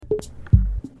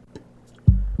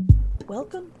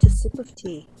Welcome to Sip of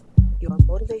Tea, your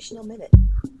motivational minute,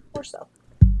 or so.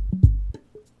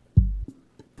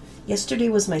 Yesterday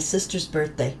was my sister's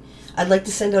birthday. I'd like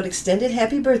to send out extended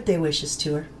happy birthday wishes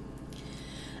to her.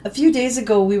 A few days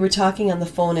ago we were talking on the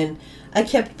phone and I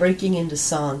kept breaking into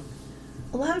song.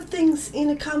 A lot of things in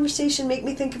a conversation make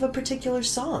me think of a particular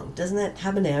song. Doesn't that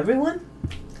happen to everyone?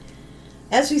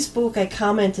 As we spoke, I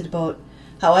commented about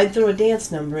how I'd throw a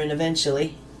dance number in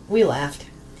eventually. We laughed.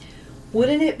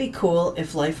 Wouldn't it be cool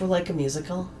if life were like a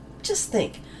musical? Just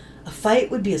think. A fight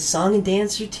would be a song and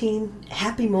dance routine,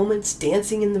 happy moments,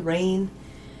 dancing in the rain.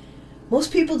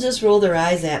 Most people just roll their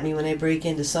eyes at me when I break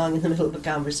into song in the middle of a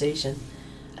conversation.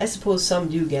 I suppose some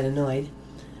do get annoyed.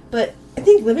 But I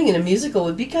think living in a musical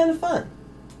would be kind of fun.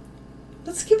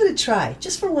 Let's give it a try,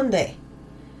 just for one day.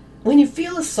 When you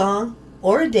feel a song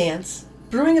or a dance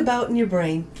brewing about in your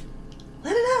brain,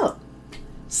 let it out.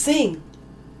 Sing.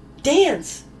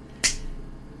 Dance.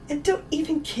 And don't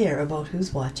even care about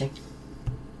who's watching.